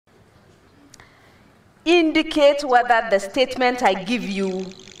Indicate whether the statement I give you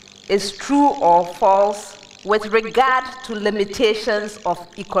is true or false with regard to limitations of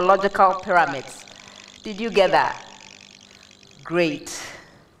ecological pyramids. Did you get that? Great.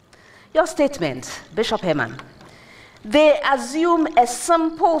 Your statement, Bishop Herman. They assume a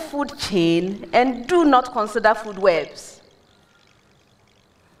simple food chain and do not consider food webs.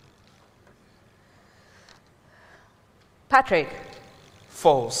 Patrick?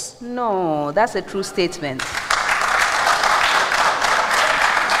 False. No, that's a true statement.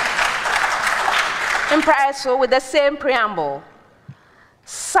 Mpraeso, with the same preamble,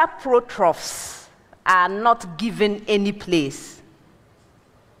 saprotrophs are not given any place.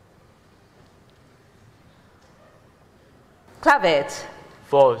 Clavet?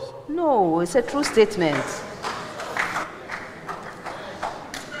 False. No, it's a true statement.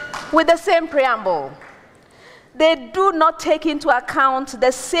 With the same preamble, they do not take into account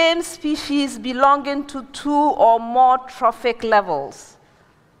the same species belonging to 2 or more trophic levels.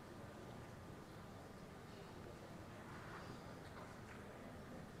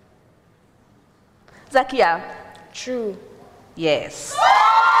 Zakia? True. Yes.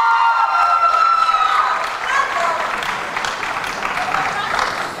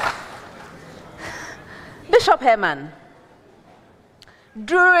 Bishop Herman,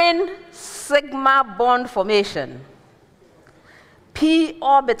 during sigma bond formation, p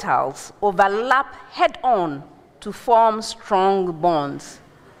orbitals overlap head-on to form strong bonds.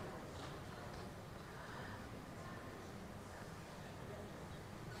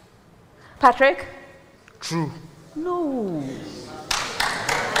 Patrick? True. No.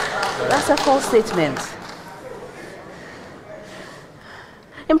 That's a false statement.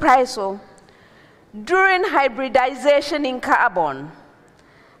 Mpraeso, during hybridization in carbon,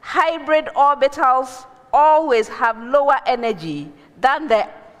 hybrid orbitals always have lower energy than the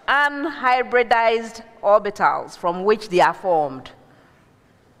unhybridized orbitals from which they are formed.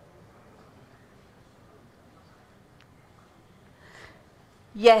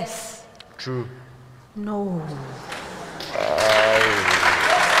 Yes. True. No.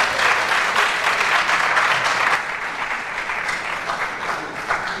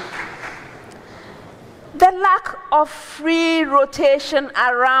 The lack of free rotation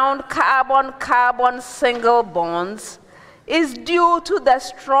around carbon-carbon single bonds is due to the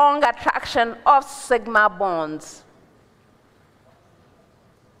strong attraction of sigma bonds.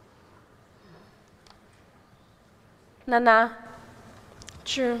 Nana?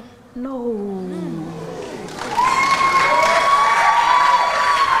 True. No.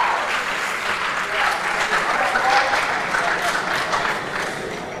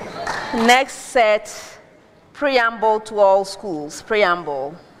 Next set, preamble to all schools.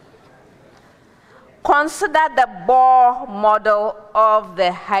 Preamble. Consider the Bohr model of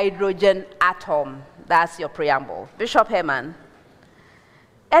the hydrogen atom. That's your preamble. Bishop Herman.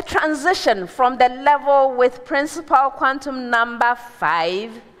 A transition from the level with principal quantum number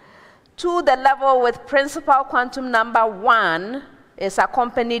 5 to the level with principal quantum number 1 is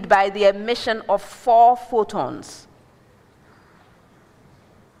accompanied by the emission of 4 photons.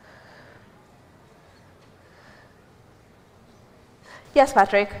 Yes,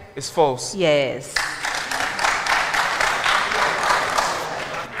 Patrick? It's false. Yes.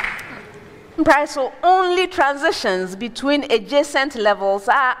 So only transitions between adjacent levels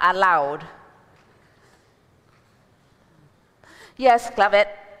are allowed. Yes, Clavet?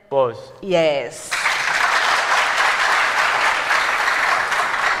 False. Yes.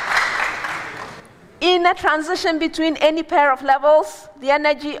 In a transition between any pair of levels, the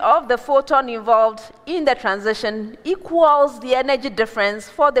energy of the photon involved in the transition equals the energy difference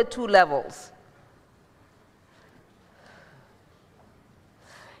for the 2 levels.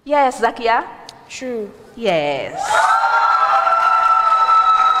 Yes, Zakia? True. Yes.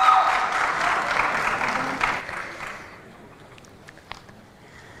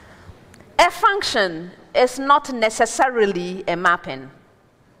 A function is not necessarily a mapping.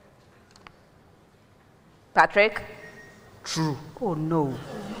 Patrick? True. Oh, no.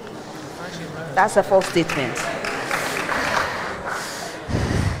 That's a false statement.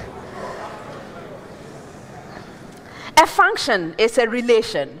 A function is a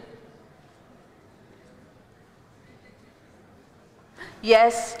relation.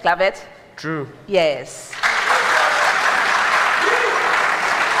 Yes, Clavet? True. Yes.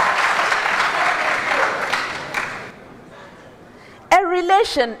 A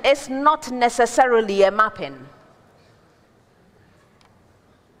relation is not necessarily a mapping.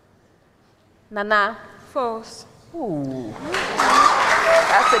 Nana? False. Ooh.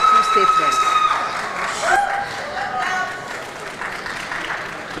 That's a true statement.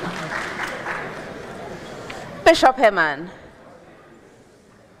 Bishop Herman,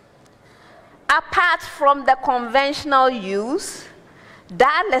 apart from the conventional use,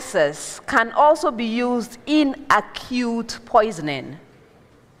 dialysis can also be used in acute poisoning.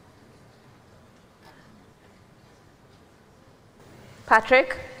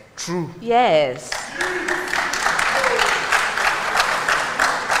 Patrick? True. Yes.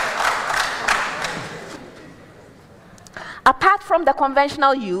 Apart from the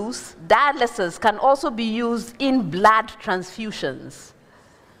conventional use, dialysis can also be used in blood transfusions.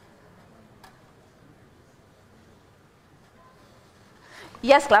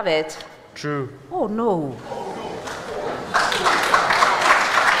 Yes, Clavet? True. Oh, no.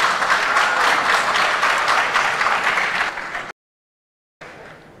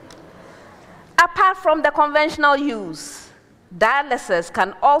 Apart from the conventional use, dialysis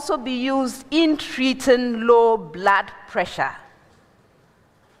can also be used in treating low blood pressure.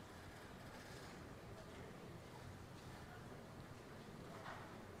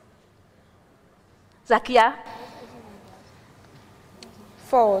 Zakia?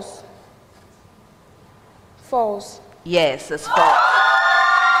 False. False. Yes, it's false.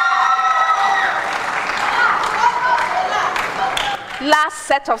 Last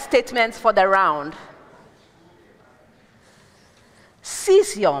set of statements for the round.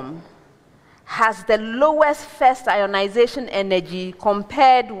 Cesium has the lowest first ionization energy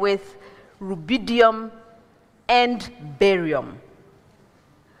compared with rubidium and barium.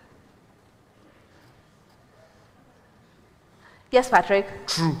 Yes, Patrick?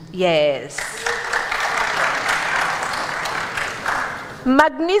 True. Yes.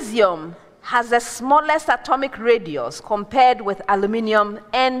 Magnesium has the smallest atomic radius compared with aluminium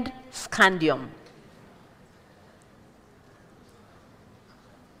and scandium.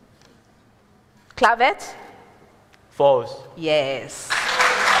 Clavet? False. Yes.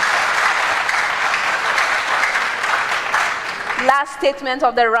 Last statement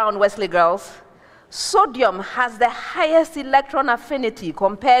of the round, Wesley girls. Sodium has the highest electron affinity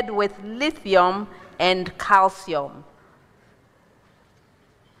compared with lithium and calcium.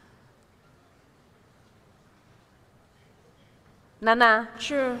 Nana?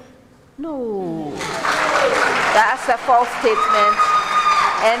 True. No. That's a false statement.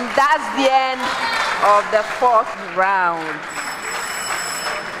 And that's the end of the fourth round.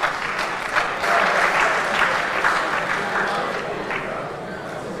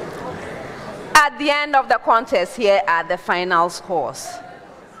 At the end of the contest, here are the final scores.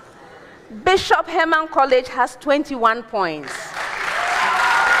 Bishop Herman College has 21 points.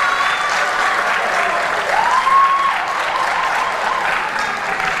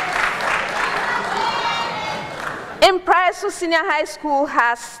 Mpraeso Senior High School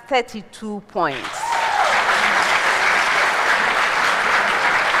has 32 points.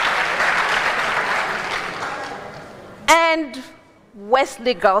 And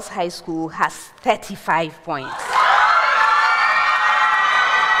Wesley Girls High School has 35 points.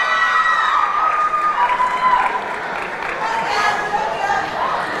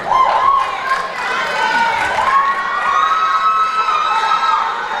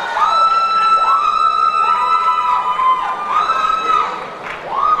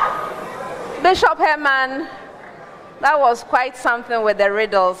 Bishop Herman, that was quite something with the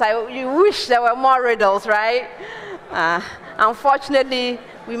riddles. You wish there were more riddles, right? Unfortunately,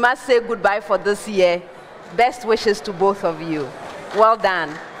 we must say goodbye for this year. Best wishes to both of you. Well done.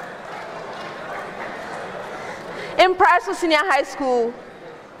 Mpraeso Senior High School,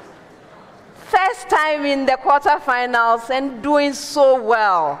 first time in the quarterfinals and doing so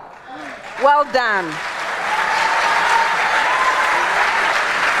well. Well done.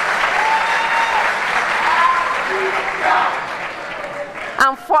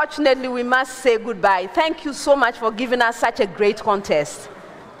 Unfortunately, we must say goodbye. Thank you so much for giving us such a great contest.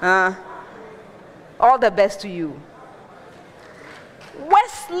 All the best to you.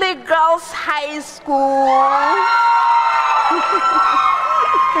 Wesley Girls High School.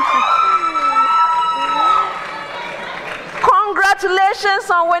 Congratulations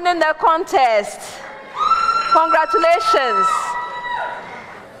on winning the contest. Congratulations.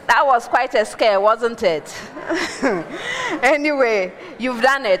 That was quite a scare, wasn't it? Anyway, you've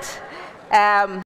done it.